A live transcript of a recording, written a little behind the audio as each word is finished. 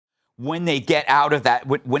when they get out of that,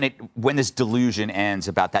 when this delusion ends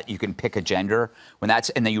about that you can pick a gender, and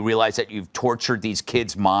then you realize that you've tortured these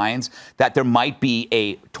kids' minds, that there might be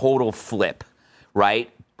a total flip,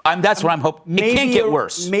 right? That's what I'm hoping. It can't get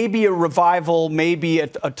worse. Maybe a revival, maybe a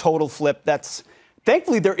total flip.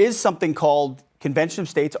 Thankfully, there is something called Convention of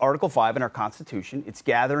States, Article 5 in our Constitution. It's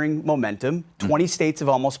gathering momentum. 20 states have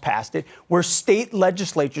almost passed it, where state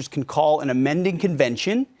legislatures can call an amending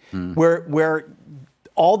convention where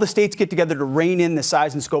all the states get together to rein in the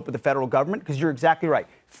size and scope of the federal government, because you're exactly right.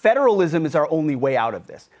 Federalism is our only way out of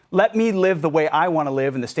this. Let me live the way I want to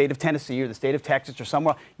live in the state of Tennessee or the state of Texas or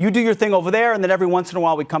somewhere. You do your thing over there, and then every once in a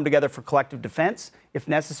while we come together for collective defense if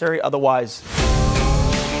necessary. Otherwise...